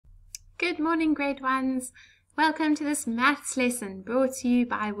Good morning, grade ones. Welcome to this maths lesson brought to you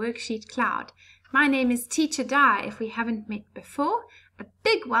by WorksheetCloud. My name is Teacher Di. If we haven't met before, a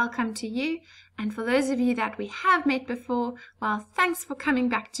big welcome to you. And for those of you that we have met before, well, thanks for coming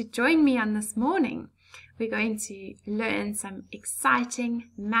back to join me on this morning. We're going to learn some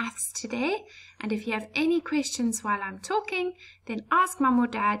exciting maths today. And if you have any questions while I'm talking, then ask Mum or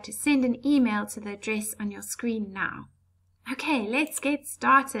Dad to send an email to the address on your screen now. Okay, let's get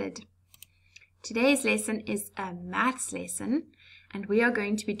started. Today's lesson is a maths lesson, and we are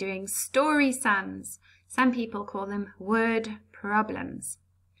going to be doing story sums. Some people call them word problems.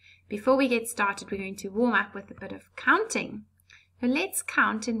 Before we get started, we're going to warm up with a bit of counting. So let's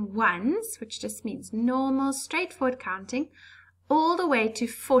count in ones, which just means normal, straightforward counting, all the way to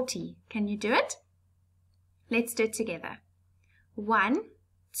 40. Can you do it? Let's do it together. 1,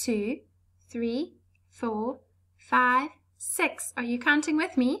 2, 3, 4, 5, 6. Are you counting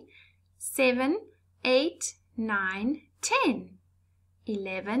with me? 7, 8, 9, 10,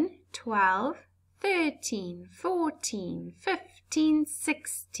 11, 12, 13, 14, 15,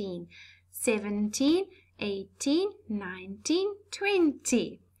 16, 17, 18, 19,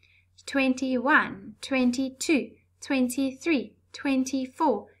 20, 21, 22, 23,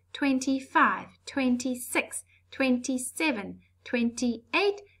 24, 25, 26, 27,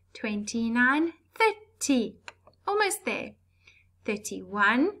 28, 29, 30. Almost there.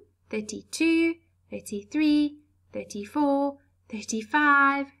 31, 32, 33, 34,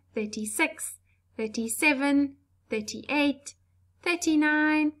 35, 36, 37, 38,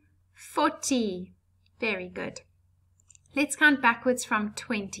 39, 40. Very good. Let's count backwards from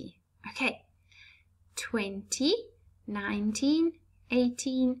 20. Okay. 20, 19,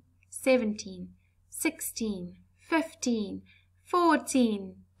 18, 17, 16, 15,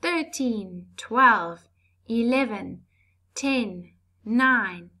 14, 13, 12, 11, 10,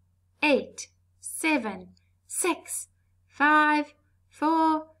 9, 8, 7, 6, 5,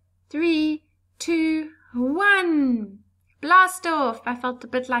 4, 3, 2, 1. Blast off. I felt a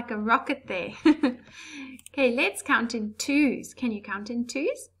bit like a rocket there. Okay, let's count in twos. Can you count in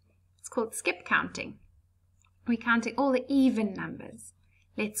twos? It's called skip counting. We're counting all the even numbers.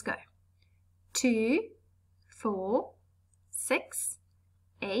 Let's go. 2, 4, 6,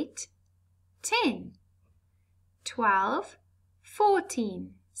 8, 10, 12,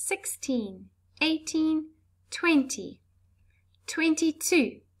 14, 16, 18, 20,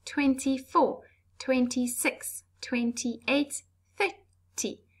 22, 24, 26, 28,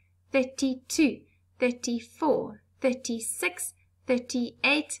 30, 32, 34, 36,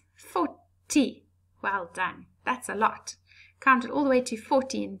 38, 40. Well done. That's a lot. Count it all the way to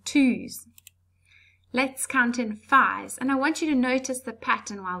 40 in twos. Let's count in fives, and I want you to notice the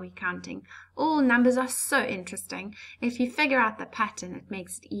pattern while we're counting. All numbers are so interesting. If you figure out the pattern, it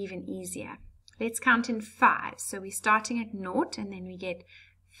makes it even easier. Let's count in fives. So we're starting at 0, and then we get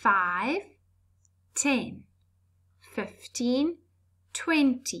 5, 10, 15,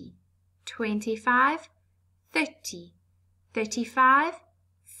 20, 25, 30, 35,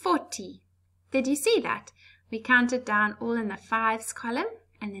 40. Did you see that? We counted down all in the fives column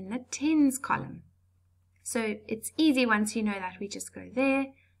and in the tens column. So it's easy once you know that. We just go there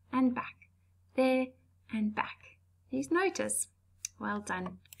and back, there and back. Please notice. Well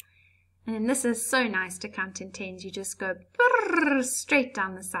done. And then this is so nice to count in tens. You just go straight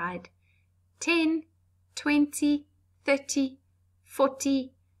down the side. 10, 20, 30,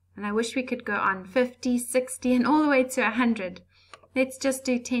 40, and I wish we could go on 50, 60, and all the way to 100. Let's just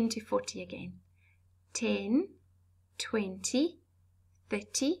do 10 to 40 again. 10, 20,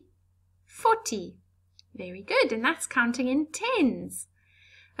 30, 40. Very good, and that's counting in tens.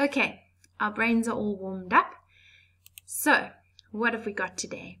 Okay, our brains are all warmed up. So, what have we got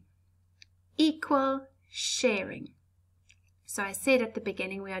today? Equal sharing. So I said at the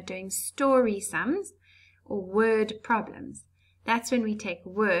beginning we are doing story sums or word problems. That's when we take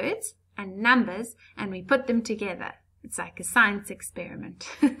words and numbers and we put them together. It's like a science experiment.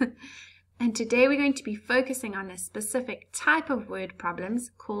 And today we're going to be focusing on a specific type of word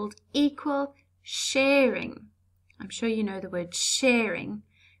problems called equal sharing. I'm sure you know the word sharing.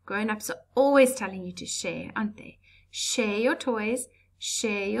 Grown-ups are always telling you to share, aren't they? Share your toys,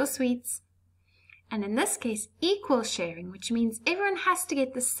 share your sweets. And in this case, equal sharing, which means everyone has to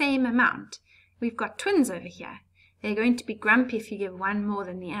get the same amount. We've got twins over here. They're going to be grumpy if you give one more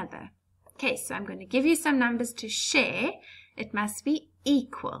than the other. Okay, so I'm going to give you some numbers to share. It must be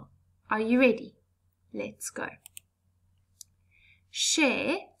equal. Are you ready? Let's go.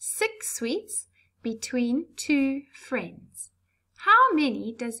 Share 6 sweets between 2 friends. How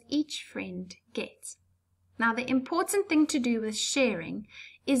many does each friend get? Now, the important thing to do with sharing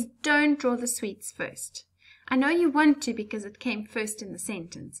is don't draw the sweets first. I know you want to because it came first in the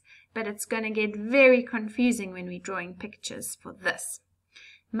sentence, but it's going to get very confusing when we're drawing pictures for this.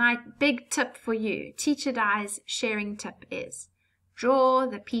 My big tip for you, Teacher Di's sharing tip is draw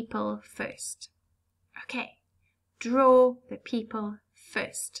the people first. Okay, draw the people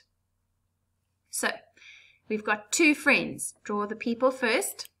first. So, we've got 2 friends. Draw the people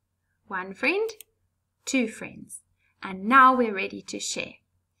first. 1 friend, 2 friends. And now we're ready to share.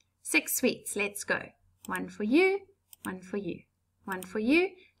 6 sweets, let's go. 1 for you, 1 for you, 1 for you.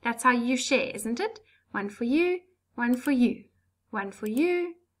 That's how you share, isn't it? 1 for you, 1 for you, 1 for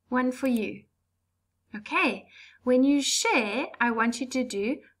you, 1 for you. Okay, when you share, I want you to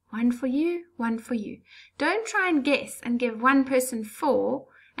do 1 for you, 1 for you. Don't try and guess and give one person 4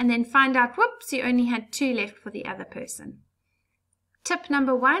 and then find out, whoops, you only had 2 left for the other person. Tip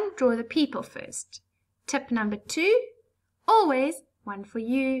number 1, draw the people first. Tip number 2, always 1 for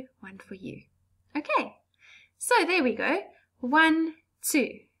you, 1 for you. Okay, so there we go. 1,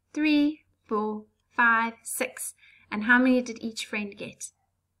 2, 3, 4, 5, 6. And how many did each friend get?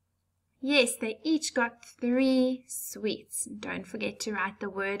 Yes, they each got 3 sweets. Don't forget to write the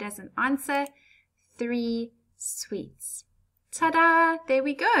word as an answer. 3 sweets. Ta-da! There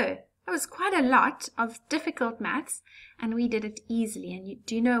we go. That was quite a lot of difficult maths, and we did it easily. And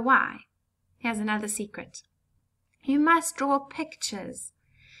do you know why? Here's another secret. You must draw pictures.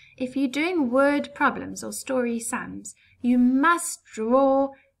 If you're doing word problems or story sums, you must draw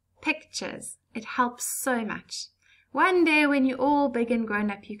pictures. It helps so much. One day when you're all big and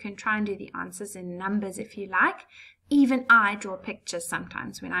grown up, you can try and do the answers in numbers if you like. Even I draw pictures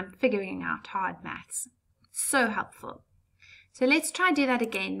sometimes when I'm figuring out hard maths. So helpful. So let's try do that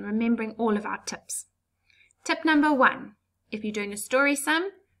again, remembering all of our tips. Tip number 1, if you're doing a story sum,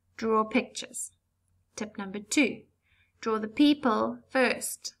 draw pictures. Tip number 2, draw the people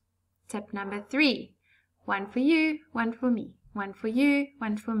first. Tip number 3, 1 for you, 1 for me, 1 for you,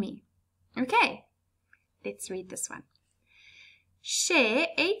 1 for me. Okay, let's read this one. Share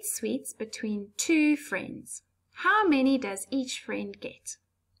 8 sweets between 2 friends. How many does each friend get?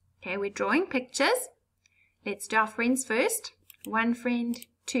 Okay, we're drawing pictures. Let's do our friends first. 1 friend,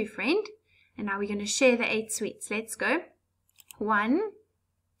 2 friend. And now we're going to share the 8 sweets. Let's go. 1,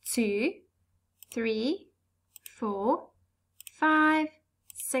 2, 3, 4, 5,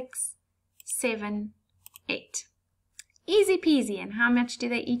 6, 7, 8. Easy peasy. And how much do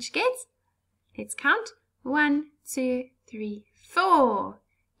they each get? Let's count. 1, 2, 3, 4.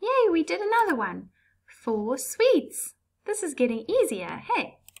 Yay, we did another one. 4 sweets. This is getting easier.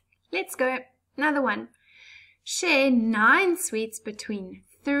 Hey, let's go. Another one. Share 9 sweets between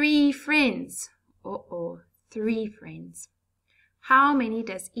 3 friends. 3 friends. How many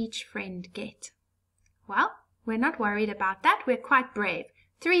does each friend get? Well, we're not worried about that. We're quite brave.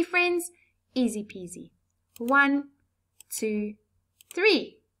 3 friends, easy peasy. 1, 2,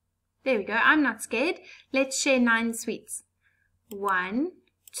 3. There we go. I'm not scared. Let's share 9 sweets. 1,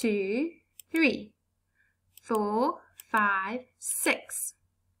 2, 3, 4, 5, 6,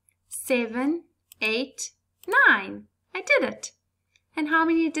 7, 8, 9. I did it. And how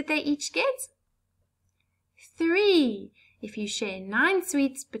many did they each get? 3. If you share 9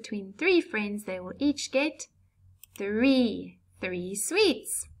 sweets between 3 friends, they will each get 3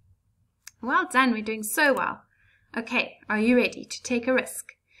 sweets. Well done. We're doing so well. Okay, are you ready to take a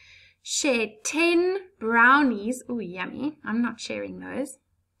risk? Share 10 brownies. Ooh, yummy. I'm not sharing those.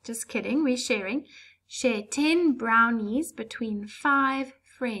 Just kidding. We're sharing. Share 10 brownies between 5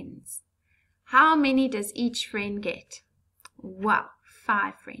 friends. How many does each friend get? Well,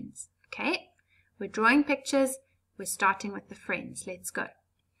 5 friends. Okay, we're drawing pictures. We're starting with the friends. Let's go.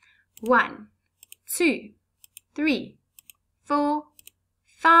 1, 2, 3, 4,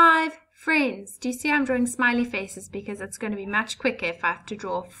 5 friends. Do you see I'm drawing smiley faces because it's going to be much quicker if I have to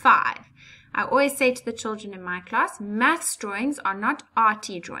draw 5. I always say to the children in my class, maths drawings are not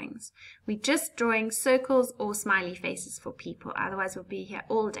arty drawings. We're just drawing circles or smiley faces for people. Otherwise, we'll be here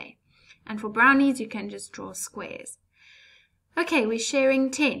all day. And for brownies, you can just draw squares. Okay, we're sharing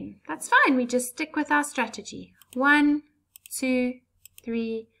 10. That's fine. We just stick with our strategy. 1, 2,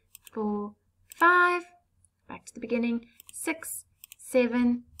 3, 4, 5. Back to the beginning. 6,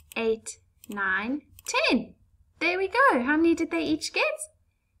 7, 8, 9, 10. There we go. How many did they each get?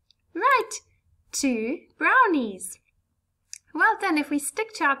 Right, 2 brownies. Well done. If we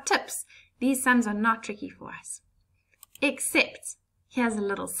stick to our tips, these sums are not tricky for us. Except, here's a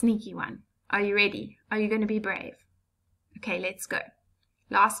little sneaky one. Are you ready? Are you going to be brave? Okay, let's go.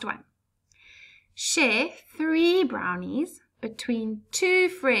 Last one. Share 3 brownies between 2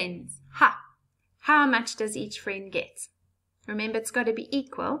 friends. Ha! How much does each friend get? Remember, it's got to be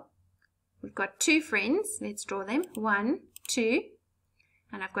equal. We've got 2 friends. Let's draw them. 1, 2.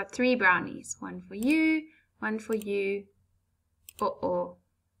 And I've got 3 brownies. 1 for you, 1 for you. Uh-oh,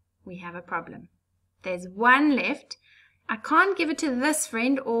 we have a problem. There's 1 left. I can't give it to this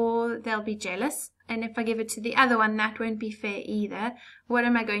friend or they'll be jealous. And if I give it to the other one, that won't be fair either. What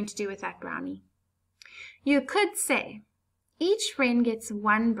am I going to do with that brownie? You could say each friend gets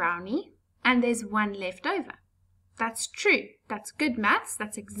 1 brownie and there's 1 left over. That's true. That's good maths.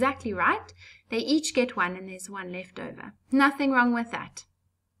 That's exactly right. They each get 1 and there's 1 left over. Nothing wrong with that.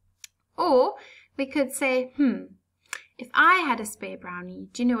 Or we could say, if I had a spare brownie,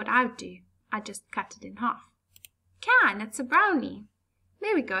 do you know what I would do? I'd just cut it in half. It's a brownie.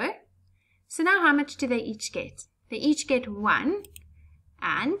 There we go. So now how much do they each get? They each get 1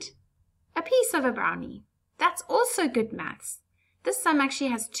 and a piece of a brownie. That's also good maths. This sum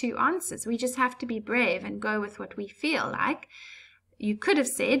actually has 2 answers. We just have to be brave and go with what we feel like. You could have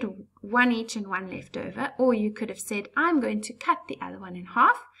said 1 each and 1 left over, or you could have said, I'm going to cut the other one in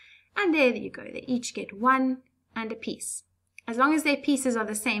half, and there you go. They each get 1 and a piece, as long as their pieces are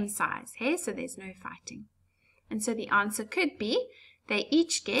the same size, hey? So there's no fighting. And so the answer could be, they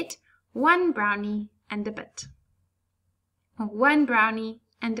each get 1 brownie and a bit, or 1 brownie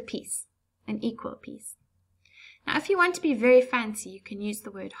and a piece, an equal piece. Now, if you want to be very fancy, you can use the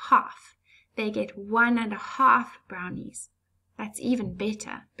word half. They get 1.5 brownies. That's even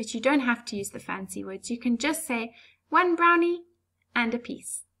better, but you don't have to use the fancy words. You can just say 1 brownie and a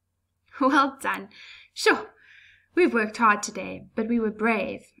piece. Well done. Sure, we've worked hard today, but we were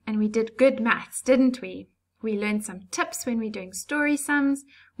brave and we did good maths, didn't we? We learned some tips when we're doing story sums.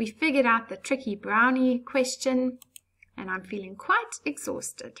 We figured out the tricky brownie question, and I'm feeling quite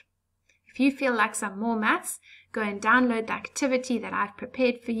exhausted. If you feel like some more maths, go and download the activity that I've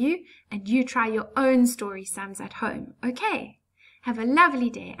prepared for you, and you try your own story sums at home, okay? Have a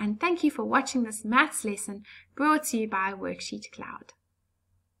lovely day, and thank you for watching this maths lesson brought to you by WorksheetCloud.